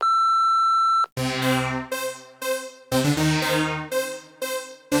Okay,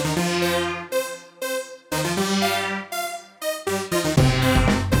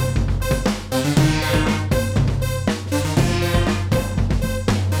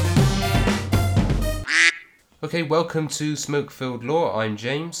 welcome to Smoke-Filled Lore. I'm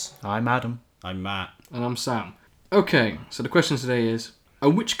James. I'm Adam. I'm Matt. And I'm Sam. Okay, so the question today is, a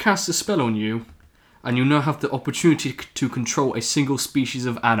witch casts a spell on you, and you now have the opportunity to control a single species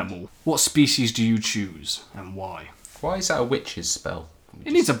of animal. What species do you choose, and why? Why is that a witch's spell?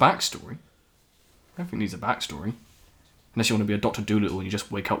 It needs a backstory. Everything needs a backstory. Unless you want to be a Dr. Dolittle and you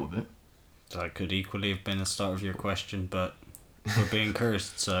just wake up with it. That could equally have been the start of your question, but we're being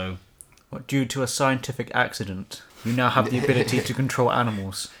cursed, so... What, due to a scientific accident, you now have the ability to control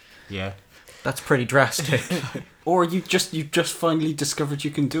animals. Yeah. That's pretty drastic. Or you've just finally discovered you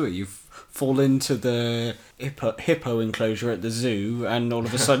can do it. You've fallen into the hippo enclosure at the zoo, and all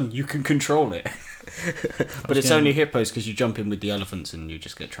of a sudden you can control it. But it's only hippos because you jump in with the elephants and you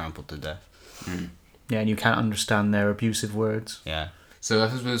just get trampled to death. Mm. Yeah, and you can't understand their abusive words. Yeah. So I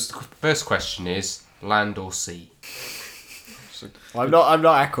suppose the first question is, land or sea? I'm not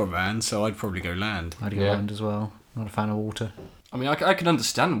Aquaman, so I'd probably go land. I'd go land as well. Not a fan of water. I mean, I can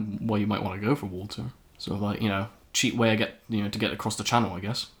understand why you might want to go for water. Sort of like, cheap way to get across the channel, I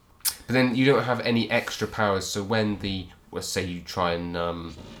guess. But then you don't have any extra powers, so when let's say you try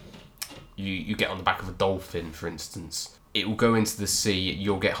and, you get on the back of a dolphin, for instance, it will go into the sea,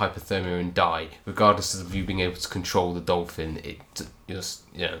 you'll get hypothermia and die. Regardless of you being able to control the dolphin, it's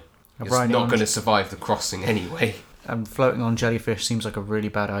not going to survive the crossing anyway. And floating on jellyfish seems like a really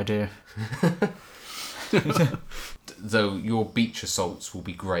bad idea. Though your beach assaults will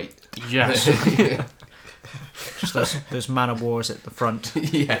be great. Yes. Just those man of wars at the front.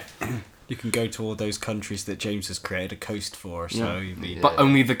 Yeah. You can go to all those countries that James has created a coast for, so you'd be... But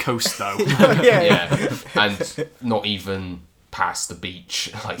only the coast, though. Yeah. And not even past the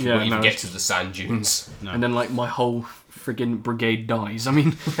beach. Like, you won't even get to the sand dunes. No. And then, my whole friggin' brigade dies. I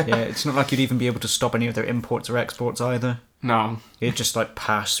mean... Yeah, it's not like you'd even be able to stop any of their imports or exports either. No. It'd just,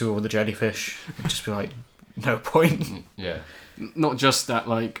 pass through all the jellyfish. It'd just be no point. Yeah. Not just that,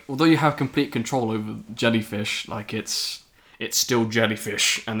 although you have complete control over jellyfish, it's still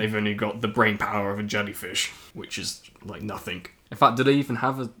jellyfish, and they've only got the brain power of a jellyfish, which is, nothing. In fact, do they even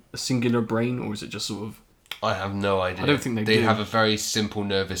have a singular brain, or is it just sort of... I have no idea. I don't think they do. They have a very simple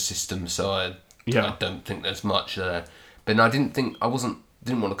nervous system, so I don't think there's much there. But I didn't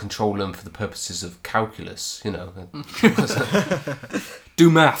want to control them for the purposes of calculus, Do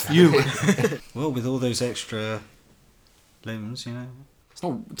math, you! Well, with all those extra limbs, It's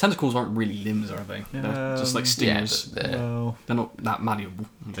not, tentacles aren't really limbs, are they? They're just like stingers. Yeah, No. They're not that malleable.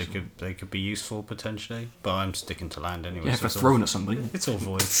 They could be useful potentially, but I'm sticking to land anyway. Yeah, so if they're thrown at somebody. It's all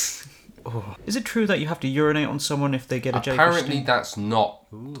void. Oh. Is it true that you have to urinate on someone if they get a jellyfish Apparently sting? that's not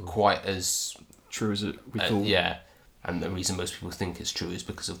quite as... True as it we thought. Yeah. And the reason most people think it's true is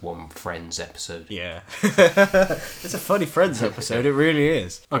because of one Friends episode. Yeah. It's a funny Friends episode, it really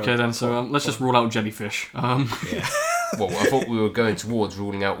is. Okay then, so let's just rule out jellyfish. Yeah. Well, I thought we were going towards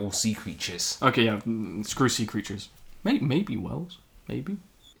ruling out all sea creatures. Okay, yeah, screw sea creatures. Maybe whales. Maybe.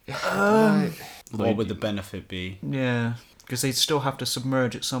 What would the benefit be? Yeah, because they'd still have to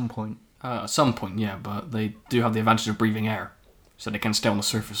submerge at some point. At some point, yeah, but they do have the advantage of breathing air. So they can stay on the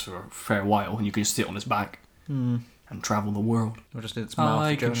surface for a fair while, and you can just sit on its back and travel the world. Or just its mouth.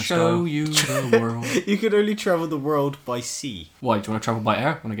 I can Jonah show style. you the world. You could only travel the world by sea. Why, do you want to travel by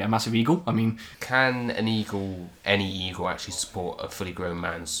air? Want to get a massive eagle? I mean... Can any eagle actually support a fully grown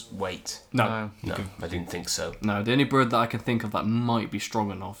man's weight? No. No, I didn't think so. No, the only bird that I can think of that might be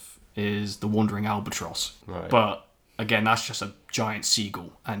strong enough is the wandering albatross. Right. But, again, that's just a giant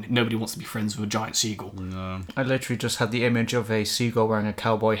seagull, and nobody wants to be friends with a giant seagull. No. I literally just had the image of a seagull wearing a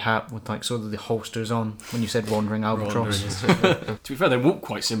cowboy hat with sort of the holsters on when you said wandering albatross. To be fair, they walk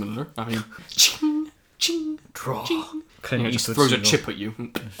quite similar. I mean, ching, ching, Draw. ching. Clint It just Eastwood throws a seagull. chip at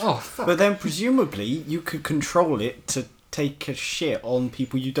you. Oh, fuck. But then presumably you could control it to take a shit on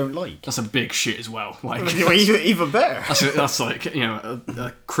people you don't like. That's a big shit as well. Even better. That's like,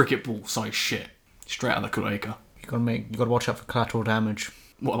 a cricket ball size shit. Straight out of the cloaca. You gotta watch out for collateral damage.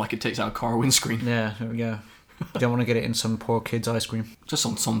 What, like it takes out a car windscreen? Yeah, there we go. You don't want to get it in some poor kid's ice cream. Just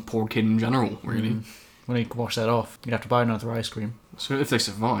on some poor kid in general, really. When you can wash that off, you'd have to buy another ice cream. So if they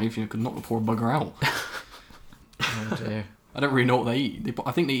survive, you could knock the poor bugger out. Oh dear. I don't really know what they eat.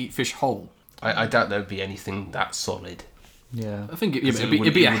 I think they eat fish whole. I doubt there would be anything that solid. Yeah. I think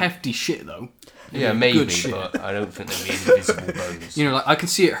it'd be a hefty shit, though. Yeah, maybe, but I don't think there'd be any visible bones. I can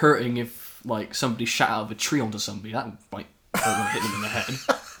see it hurting if, somebody shot out of a tree onto somebody. That might hurt when it hit them in the head.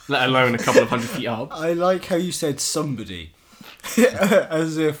 let alone a couple of 100 feet up. I like how you said somebody.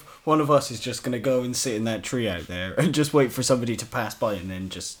 As if one of us is just going to go and sit in that tree out there and just wait for somebody to pass by and then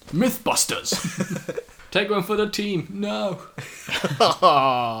just... Mythbusters! Take one for the team. No.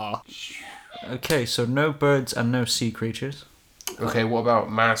 Okay, so no birds and no sea creatures. Okay, what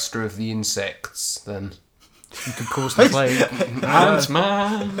about Master of the Insects then? You could cause the plague.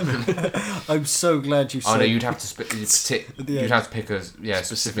 Ant-Man! I'm so glad you said... Oh no, you'd have to you'd have to pick a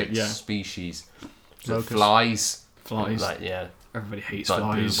specific yeah. species. So Locusts. flies. Flies. Like Everybody hates like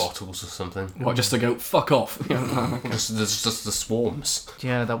flies. blue bottles or something. What, just to go, fuck off? Just the swarms.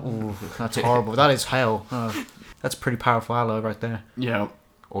 Yeah, that's horrible. That is hell. That's pretty powerful aloe right there. Yeah.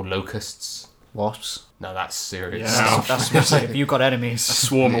 Or locusts. Wasps. No, that's serious Yeah. stuff. That's what I say. If you've got A enemies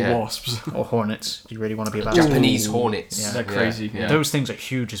swarm Yeah. of wasps. or hornets, you really want to be about Japanese hornets. Yeah. They're crazy. Yeah. Those things are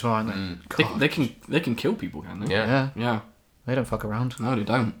huge as well, aren't they? Mm. They can kill people, can they? Yeah. Yeah, Yeah. they don't fuck around. No, they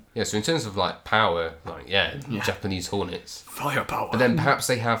don't. Yeah, so in terms of like power, yeah. Japanese hornets. Firepower. But then perhaps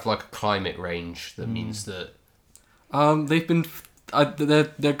they have like a climate range that means that They've been.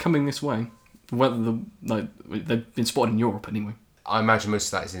 They're coming this way. Whether they've been spotted in Europe anyway. I imagine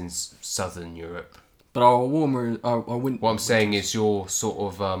most of that is in southern Europe. But our warmer, our winter. What I'm saying is your sort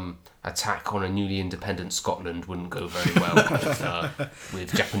of attack on a newly independent Scotland wouldn't go very well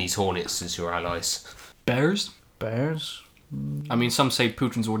with Japanese hornets as your allies. Bears. Bears? I mean, some say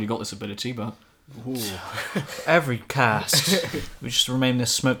Putin's already got this ability, but Every cast. We just remain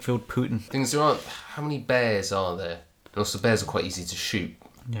this smoke-filled Putin. Things there aren't. How many bears are there? And also, bears are quite easy to shoot.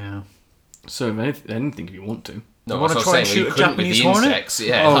 Yeah. so if anything if you want to. No, You wanna that's what try I'm and saying, shoot you a couldn't with Japanese the hornet? insects.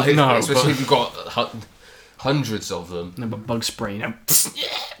 Yeah, Oh, like, no, especially but- if you've got hundreds of them. No, but bug spray.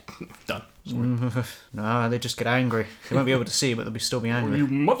 Done. No, they just get angry. They won't be able to see, but they'll still be angry. You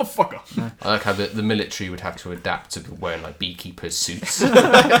motherfucker. I like how the military would have to adapt to wearing like beekeepers' suits.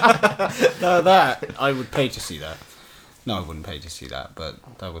 No, that I would pay to see that. No, I wouldn't pay to see that, but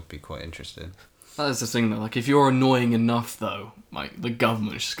that would be quite interesting. That is the thing though. Like, if you're annoying enough though, like the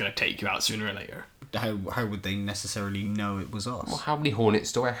government's just gonna take you out sooner or later. How would they necessarily know it was us? Well, how many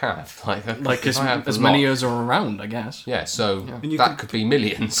hornets do I have? Like Like if I have as a many lot- as are around, I guess. Yeah, so And you that could be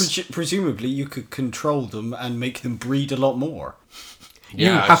millions. Presumably, you could control them and make them breed a lot more. You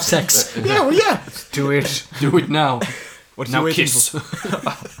Yeah, have I've- sex. Yeah, well, yeah. Do it. Do it now. What Now kiss.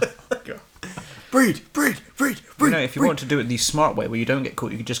 Breed. You know, if you want to do it the smart way, where you don't get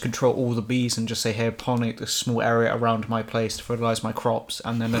caught, you could just control all the bees and just say, "Here, pollinate this small area around my place to fertilise my crops,"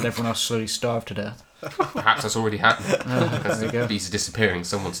 and then let everyone else slowly starve to death. Perhaps that's already happened. As there you go. the bees are disappearing,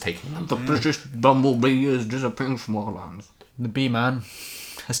 someone's taking them. The British bumblebee is disappearing from our lands. The bee man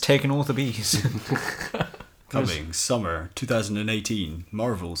has taken all the bees. Coming summer 2018,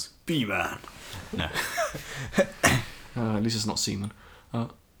 Marvel's B-Man. No. At least it's not semen. Oh,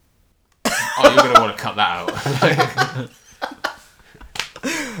 you're going to want to cut that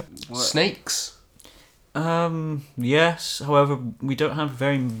out. Snakes? Yes. However, we don't have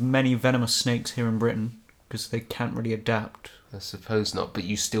very many venomous snakes here in Britain because they can't really adapt. I suppose not, but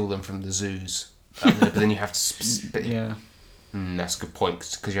you steal them from the zoos. But then you have to... Yeah. That's a good point,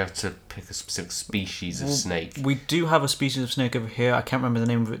 because you have to pick a specific species of snake. We do have a species of snake over here. I can't remember the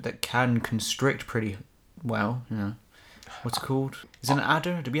name of it that can constrict pretty well. Yeah. What's it called? Is it an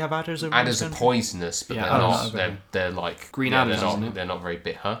adder? Do we have adders over Adders in are this country? poisonous, but Yeah, they're oh, not. okay. They're like Green yeah, adders, They're isn't not, it? they're not very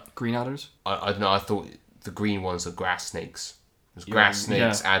big, huh? Green adders? I don't know. I thought the green ones are grass snakes. There's Yeah, grass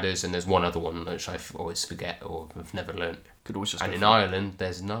snakes, yeah. adders, and there's one other one which I always forget or have never learnt. Could always just And go in for it. Ireland,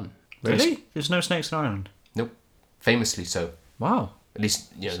 there's none. Really? There's no snakes in Ireland? Nope. Famously so. Wow. At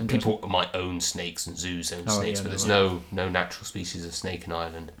least you know That's people might own snakes and zoos own Oh, snakes, yeah, but there's no no natural species of snake in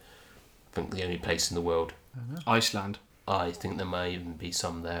Ireland. I think the only place in the world. Iceland. I think there may even be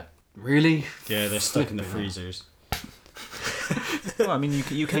some there. Really? Yeah, they're stuck in the freezers. Well, I mean,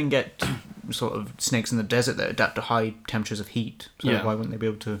 you can get sort of snakes in the desert that adapt to high temperatures of heat. So Yeah. why wouldn't they be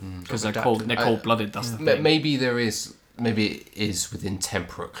able to? Because they're adapt cold. to- They're cold-blooded. That's the thing. Maybe there is. Maybe it is within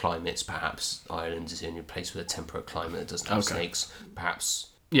temperate climates. Perhaps Ireland is the only place with a temperate climate that doesn't have Okay. snakes. Perhaps.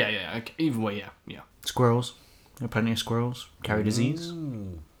 Yeah. Okay. Either way, yeah. Squirrels. There are plenty of squirrels. Carry disease.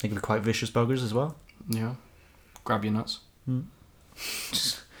 They can be quite vicious buggers as well. Yeah. Grab your nuts. And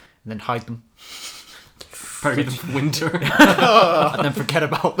then hide them. Bury them for winter. And then forget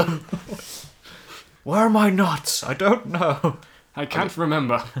about them. Where are my nuts? I don't know. I can't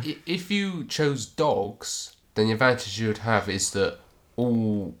remember. If you chose dogs, then the advantage you would have is that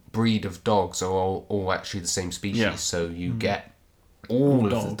all breed of dogs are all actually the same species. Yeah. So you get all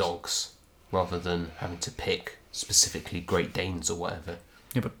of the dogs. dogs rather than having to pick specifically Great Danes or whatever.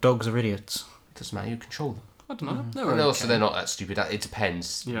 Yeah, but dogs are idiots. It doesn't matter. You control them. I don't know. They're And also, okay. they're not that stupid. It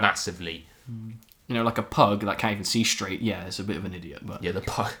depends massively. You know, like a pug that can't even see straight. Yeah, it's a bit of an idiot, but Yeah, the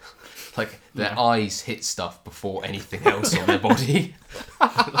pug, like their eyes hit stuff before anything else on their body.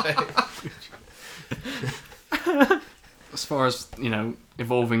 as far as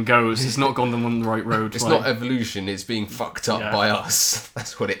evolving goes, it's not gone them on the right road. It's like, not evolution. It's being fucked up by us.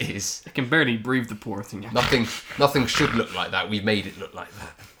 That's what it is. It can barely breathe, the poor thing. Nothing should look like that. We've made it look like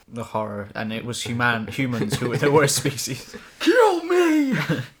that. The horror, and it was humans who were the worst species. Kill me!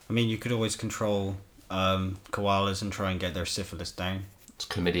 I mean, you could always control koalas and try and get their syphilis down. It's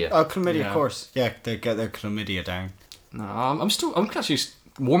chlamydia. Oh, chlamydia, Yeah. of course. Yeah, they get their chlamydia down. No, I'm actually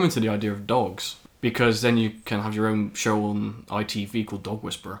warming to the idea of dogs, because then you can have your own show on ITV called Dog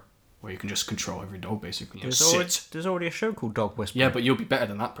Whisperer, where you can just control every dog basically. There's already a show called Dog Whisperer. Yeah, but you'll be better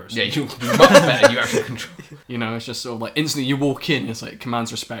than that person. Yeah, you'll be much better. You actually control. It's just sort of like instantly you walk in, it's like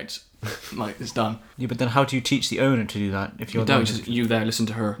commands respect, like it's done. Yeah, but then how do you teach the owner to do that if you're You don't, just you there, listen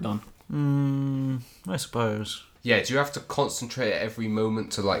to her, done. I suppose. Yeah, do you have to concentrate at every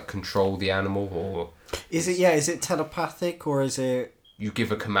moment to like control the animal, or Is it telepathic or is it... you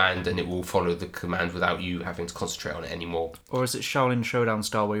give a command and it will follow the command without you having to concentrate on it anymore? Or is it Shaolin Showdown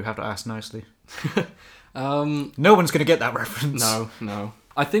style where you have to ask nicely? No one's gonna get that reference. No.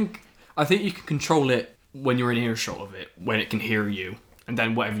 I think you can control it when you're in earshot of it, when it can hear you, and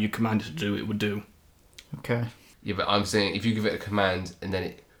then whatever you command it to do, it would do. Okay. Yeah, but I'm saying if you give it a command and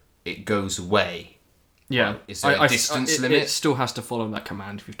then it goes away. Yeah. Is there a distance limit? It still has to follow that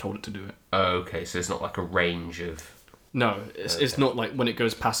command if you've told it to do it. Oh, okay, so it's not like a range of No, it's not like when it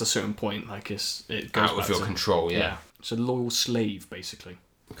goes past a certain point, like it goes out back of your to, control. Yeah. It's a loyal slave, basically.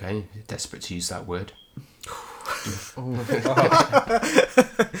 Okay, desperate to use that word.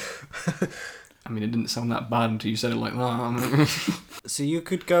 I mean, it didn't sound that bad until you said it like that. So you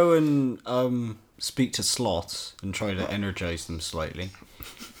could go and speak to sloths and try to energize them slightly.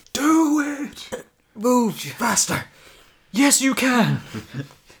 Do it! Move faster! Yes, you can!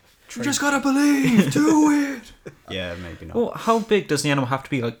 You just gotta believe, do it! Yeah, maybe not. Well, how big does the animal have to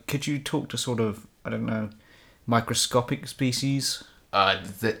be? Like, could you talk to sort of, I don't know, microscopic species?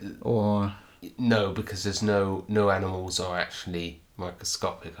 Or... No, because there's no animals are actually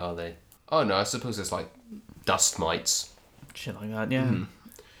microscopic, are they? Oh no, I suppose there's like dust mites, shit like that, yeah.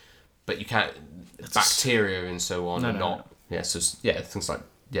 but you can't bacteria and so on are not. Yeah, so things like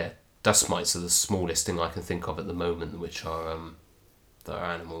dust mites are the smallest thing I can think of at the moment, which are that are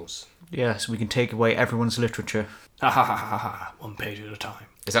animals. Yeah, so we can take away everyone's literature. Ha ha ha ha ha, 1 page at a time.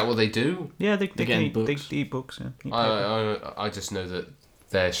 Is that what they do? Yeah, they get can books. They eat books, yeah. I just know that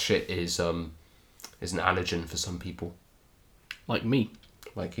their shit is an allergen for some people. Like me.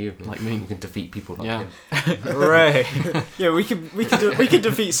 Like you. Like me. You can defeat people like Yeah. him. Hooray! Yeah, we can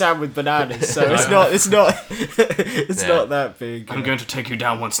defeat Sam with bananas, so it's not that big. I'm going to take you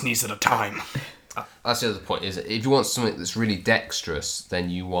down 1 sneeze at a time. That's the other point, is if you want something that's really dexterous, then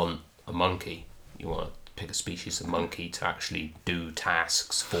you want a monkey. You want to pick a species of monkey to actually do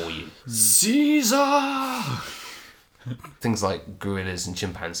tasks for you. Caesar! Things like gorillas and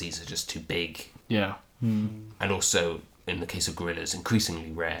chimpanzees are just too big. Yeah. And also, in the case of gorillas,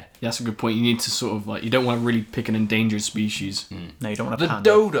 increasingly rare. Yeah, that's a good point. You need to sort of like, you don't want to really pick an endangered species. No, you don't want a The panda.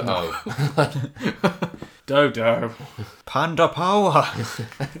 dodo. Dodo. Panda power!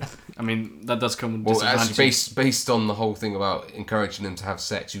 I mean, that does come with Well, disadvantages. actually, based on the whole thing about encouraging them to have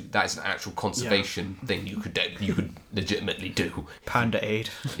sex, that is an actual conservation thing you could legitimately do. Panda aid.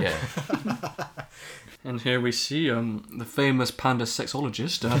 Yeah. And here we see the famous panda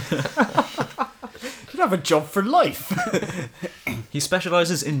sexologist. You'd have a job for life. He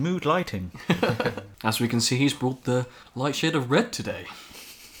specialises in mood lighting. As we can see, he's brought the light shade of red today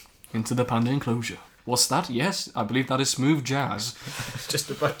into the panda enclosure. What's that? Yes, I believe that is smooth jazz.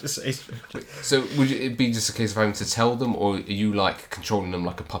 Just about to say. So would it be just a case of having to tell them, or are you like controlling them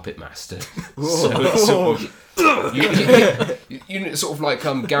like a puppet master? So it's sort of, you sort of like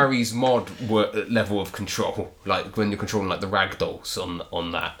Gary's mod level of control, like when you're controlling like the ragdolls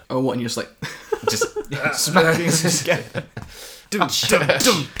on that. Oh, what? And you're just like, Just Smacking them together. and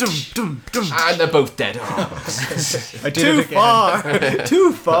they're both dead. Oh. I did Too it again. far.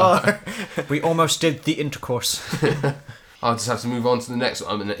 Too far. We almost did the intercourse. I'll just have to move on to the next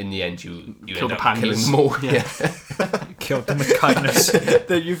one. I mean, in the end, you Kill end the up killing pandas. them all. Yeah. Killed them with kindness.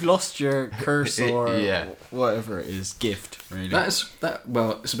 Then you've lost your curse or Yeah. whatever it is, gift, really.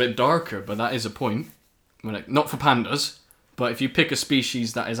 Well, it's a bit darker, but that is a point. Not for pandas, but if you pick a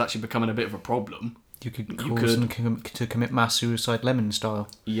species that is actually becoming a bit of a problem, You could cause them to commit mass suicide, Lemon style.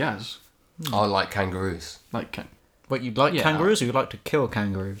 yes. I like kangaroos. Like, But you'd like Yeah. kangaroos, or you'd like to kill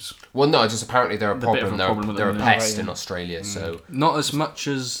kangaroos? Well, no, just apparently they're a They're a bit of problem. a problem at They're the a minute. pest Right, in yeah. Australia, so Not as much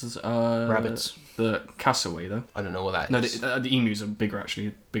as Rabbits. the cassowary though. I don't know what that No, is. the emus are bigger actually,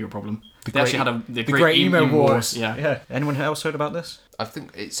 a bigger problem. They great- actually had the The Great Emu Wars. Yeah. Anyone else heard about this? I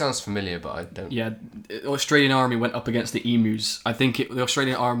think it sounds familiar, but I don't. Yeah, the Australian army went up against the emus. I think the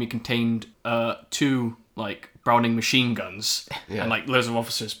Australian army contained 2 like Browning machine guns Yeah. and like loads of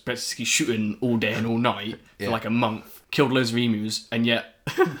officers basically shooting all day and all night Yeah. for like a month. Killed loads of emus, and yet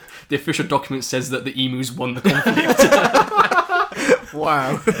the official document says that the emus won the conflict.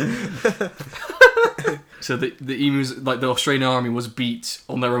 Wow. So the emus, like the Australian army, was beat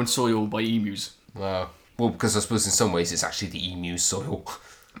on their own soil by emus. Wow. Well, because I suppose in some ways it's actually the emu soil.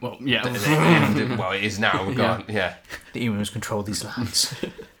 Well, yeah. Well, it is now. We're gone. Yeah. The emus control these lands.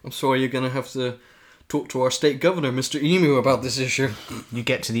 I'm sorry, you're gonna have to talk to our state governor, Mr. Emu, about this issue. You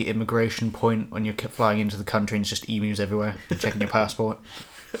get to the immigration point when you're flying into the country and it's just emus everywhere, checking your passport,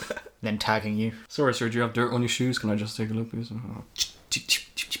 then tagging you. Sorry, sir, do you have dirt on your shoes? Can I just take a look, please? Oh.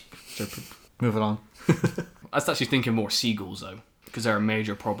 Move along. I was actually thinking more seagulls though, because they're a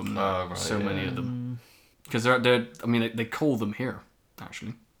major problem now. Oh, right, so many yeah. of them. Because they're. I mean, they call them here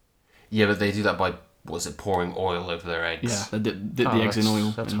actually. Yeah, but they do that by pouring oil over their eggs? Yeah, they dip the Oh, eggs in that's-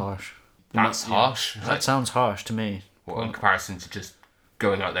 oil. That's and- harsh. That's Yeah. harsh. That sounds harsh to me. Well, in comparison to just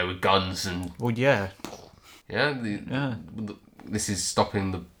going out there with guns and Well, yeah. yeah, Yeah. this is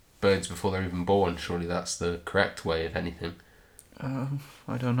stopping the birds before they're even born. Surely that's the correct way, if anything.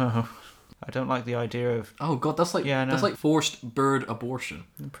 I don't know. I don't like the idea of Oh god, that's like Yeah, I know. that's like forced bird abortion.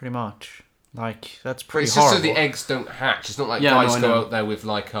 pretty much. Like, that's But pretty it's just horrible. so the eggs don't hatch. It's not like Yeah, guys no, I go know. out there with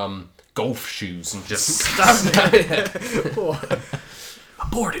like golf shoes and just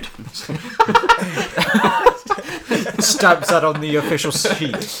Aborted. Stamps that on the official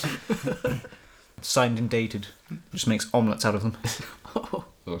sheet. Signed and dated. Just makes omelettes out of them.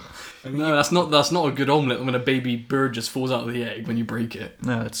 No, that's not a good omelette when a baby bird just falls out of the egg when you break it.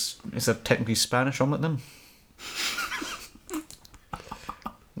 No, it's a technically Spanish omelette then.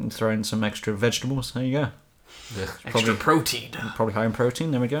 And throw in some extra vegetables. There you go. Extra protein. Probably high in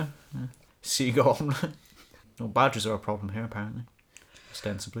protein. There we go. Yeah. Seagull omelette. Well, badgers are a problem here apparently.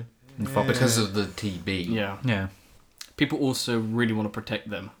 Ostensibly. And foxes. because of the TB. Yeah. Yeah. People also really want to protect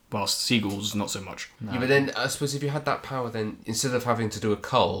them, whilst seagulls not so much. Yeah, but then I suppose if you had that power, then instead of having to do a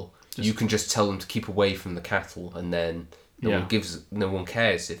cull, you can just tell them to keep away from the cattle, and then no one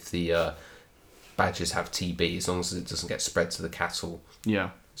cares if the badgers have TB as long as it doesn't get spread to the cattle.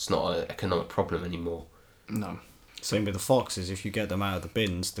 Yeah. It's not an economic problem anymore. No. Same with the foxes. If you get them out of the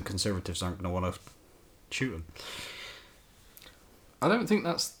bins, the Conservatives aren't going to want to shoot them. I don't think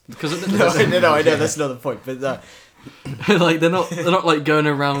that's because No, I know that's not the point. But like they're not like going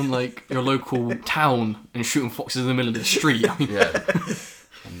around like your local town and shooting foxes in the middle of the street. I mean, Yeah.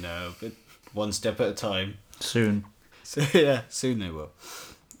 no, but one step at a time. Soon. So yeah, soon they will.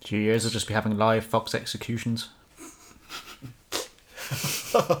 2 years will just be having live fox executions.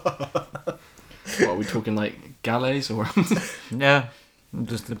 what are we talking like galleys or? Yeah.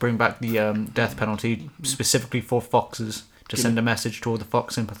 Just to bring back the death penalty specifically for foxes. To send a message to all the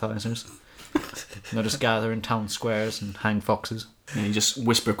fox sympathisers. They'll just gather in town squares and hang foxes. And you just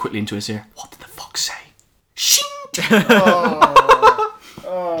whisper quickly into his ear. What did the fox say? Shing!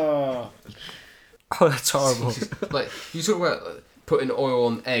 Oh, that's horrible. Like, you talk about putting oil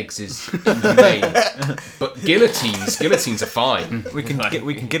on eggs is inhumane, but guillotines are fine. We can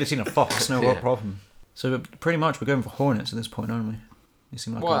guillotine a fox, no real problem. So pretty much we're going for hornets at this point, aren't we? You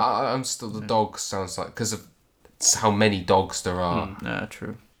seem like Well, I'm still the dogs sounds like because of how many dogs there are.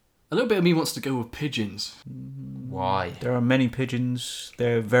 true. A little bit of me wants to go with pigeons. Why? There are many pigeons.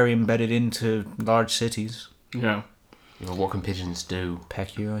 They're very embedded into large cities. Yeah. You know, what can pigeons do?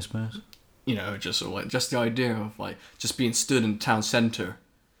 Peck you, I suppose. You know, just sort of like just the idea of like just being stood in the town centre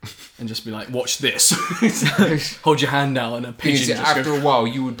and just be like, watch this. Hold your hand out and a pigeon Because just after goes, a while,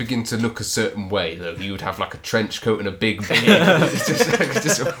 you would begin to look a certain way. Though you would have like a trench coat and a big beard.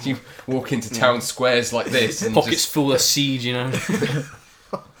 just you walk into town squares like this, and pockets full of seed, you know.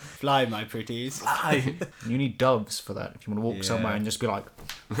 Fly, my pretties. You need doves for that. If you want to walk Yeah. somewhere and just be like,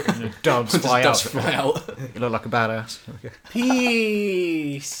 doves Just fly doves out. fly out. You look like a badass. Okay.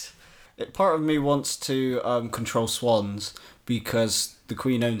 Peace. Part of me wants to control swans because the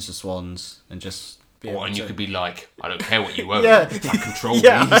Queen owns the swans and just. Be Oh, able and you to- could be like, I don't care what you own. Yeah. I control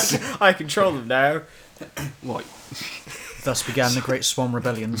Yeah, these. I control them now. What? Thus began the Great Swan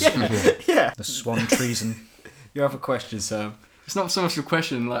Rebellions. Yeah. The Swan Treason. You have a question, Sam? It's not so much a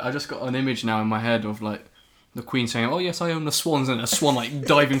question. Like I just got an image now in my head of like the Queen saying, "Oh yes, I own the swans," and a swan like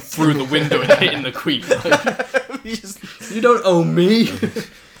diving through the window and hitting the Queen. Like, You don't owe me.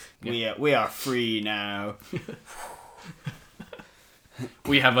 We are free now.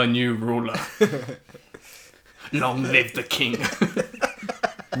 We have a new ruler. Long live the king.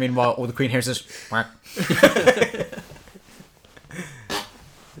 Meanwhile, all the Queen hears is whack.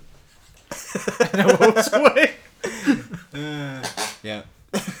 And it walks away. Yeah.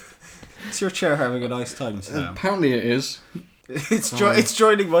 Is your chair having a nice time, Sam? Apparently it is. It's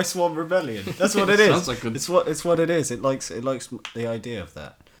joining my Swan Rebellion. That's what it is. Sounds like good. It's what it is. It likes the idea of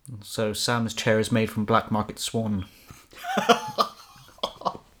that. So Sam's chair is made from black market swan.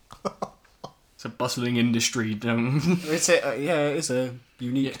 It's a bustling industry. It's it is a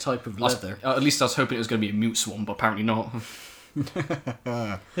unique type of leather. At least I was hoping it was going to be a mute swan, but apparently not.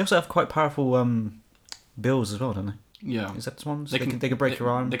 They also have quite powerful bills as well, don't they? Yeah. Is that swans? They They can- can break your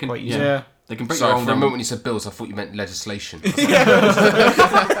arm they can- quite yeah. easily. Yeah. They can break Sorry, your arm for a down. moment when you said bills, I thought you meant legislation. They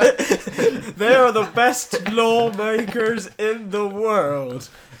are the best lawmakers in the world.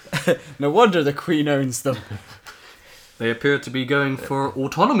 No wonder the Queen owns them. They appear to be going for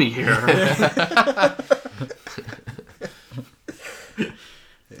autonomy here.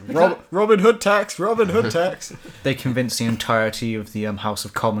 Robin Hood tax. Robin Hood tax. They convince the entirety of the House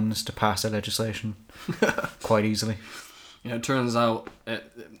of Commons to pass their legislation quite easily. Yeah, it turns out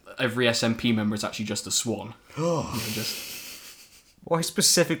every SNP member is actually just a swan. Why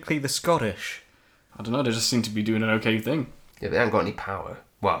specifically the Scottish? I don't know, they just seem to be doing an okay thing. Yeah, they haven't got any power.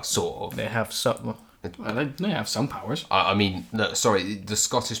 Well, sort of. They have some. Well, they have some powers. I mean, no, sorry, the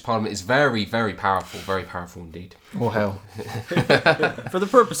Scottish Parliament is very, very powerful indeed. Oh hell! For the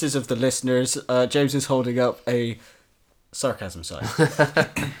purposes of the listeners, James is holding up a sarcasm sign.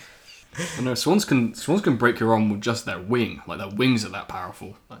 But no, swans can break your arm with just their wing. Like, their wings are that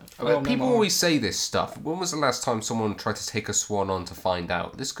powerful. Like, People always say this stuff. When was the last time someone tried to take a swan on to find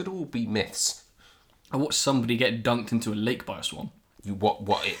out? This could all be myths. I watched somebody get dunked into a lake by a swan. You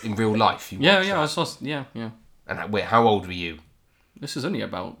what in real life? You Yeah, watched yeah, that? I saw. Yeah, yeah. And wait, how old were you? This is only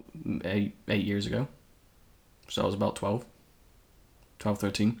about 8 years ago. So I was about 12,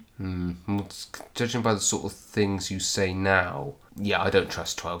 13. Well, judging by the sort of things you say now, yeah, I don't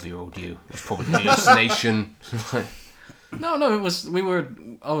trust 12-year-old you. It's probably an hallucination. No, it was.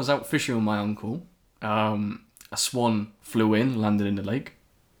 I was out fishing with my uncle. A swan flew in, landed in the lake.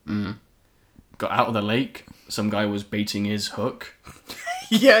 Got out of the lake. Some guy was baiting his hook.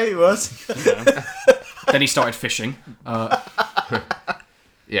 Yeah, he was. Then he started fishing.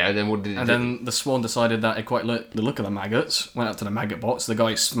 Yeah, and then what did it And do? then the swan decided that it quite liked the look of the maggots. Went up to the maggot box. The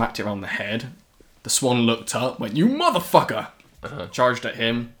guy smacked it around the head. The swan looked up, went, "You motherfucker!" Charged at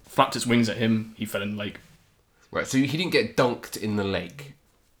him, flapped its wings at him. He fell in the lake. Right, so he didn't get dunked in the lake.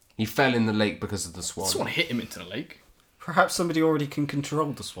 He fell in the lake because of the swan. The swan hit him into the lake. Perhaps somebody already can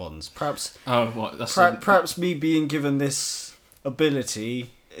control the swans. Perhaps Oh, what? That's perhaps me being given this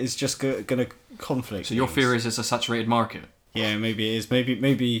ability is just going to conflict. so. Your things. fear is it's a saturated market. Yeah, maybe it is.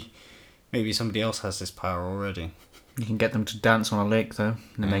 Maybe somebody else has this power already. You can get them to dance on a lake though,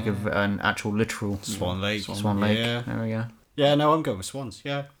 and they make an actual literal Swan Lake. swan lake. Yeah. There we go. Yeah, no, I'm going with swans.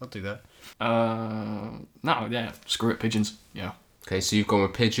 Yeah, I'll do that. No, yeah, screw it, pigeons. Yeah. Okay, so you've gone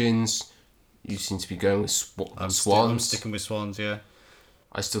with pigeons. You seem to be going with I'm swans. sticking with swans, yeah.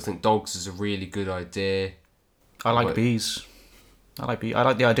 I still think dogs is a really good idea. I like Wait. bees. I like the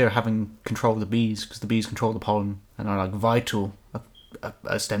idea of having control of the bees because the bees control the pollen and are like vital,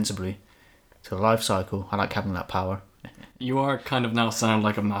 ostensibly, to the life cycle. I like having that power. You are kind of now sound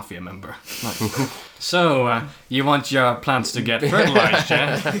like a mafia member. Like, so, you want your plants to get fertilized,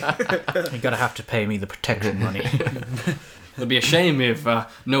 yeah? You're gonna have to pay me the protection money. It'd be a shame if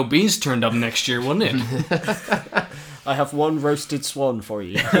no bees turned up next year, wouldn't it? I have one roasted swan for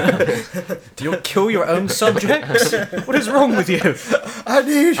you. Do you kill your own subjects? What is wrong with you? I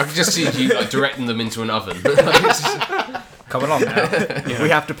need. I could just see you like directing them into an oven. Come along now. We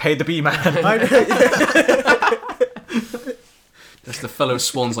have to pay the bee man. That's the fellow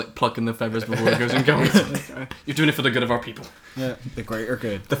swans like plucking the feathers before it goes and going. You're doing it for the good of our people. Yeah, the greater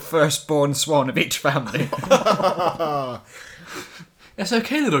good. The firstborn swan of each family. It's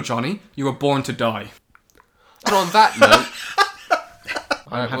okay, little Johnny. You were born to die. And on that note,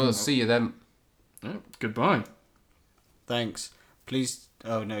 I will see you then. Yeah, goodbye. Thanks. Please.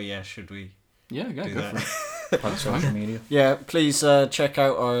 Oh no, yeah. Should we? Yeah, go Do for that. it. On social media. Yeah. Please check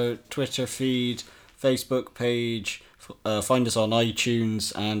out our Twitter feed, Facebook page. Find us on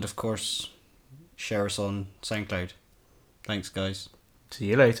iTunes, and of course, share us on SoundCloud. Thanks, guys. See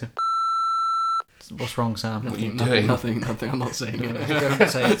you later. What's wrong, Sam? What are you Nothing, doing? nothing, I'm not saying it. Don't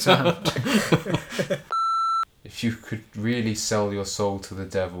say it, Sam. If you could really sell your soul to the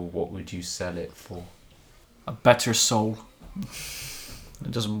devil, what would you sell it for? A better soul.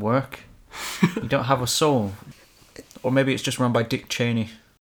 It doesn't work. You don't have a soul. Or maybe it's just run by Dick Cheney.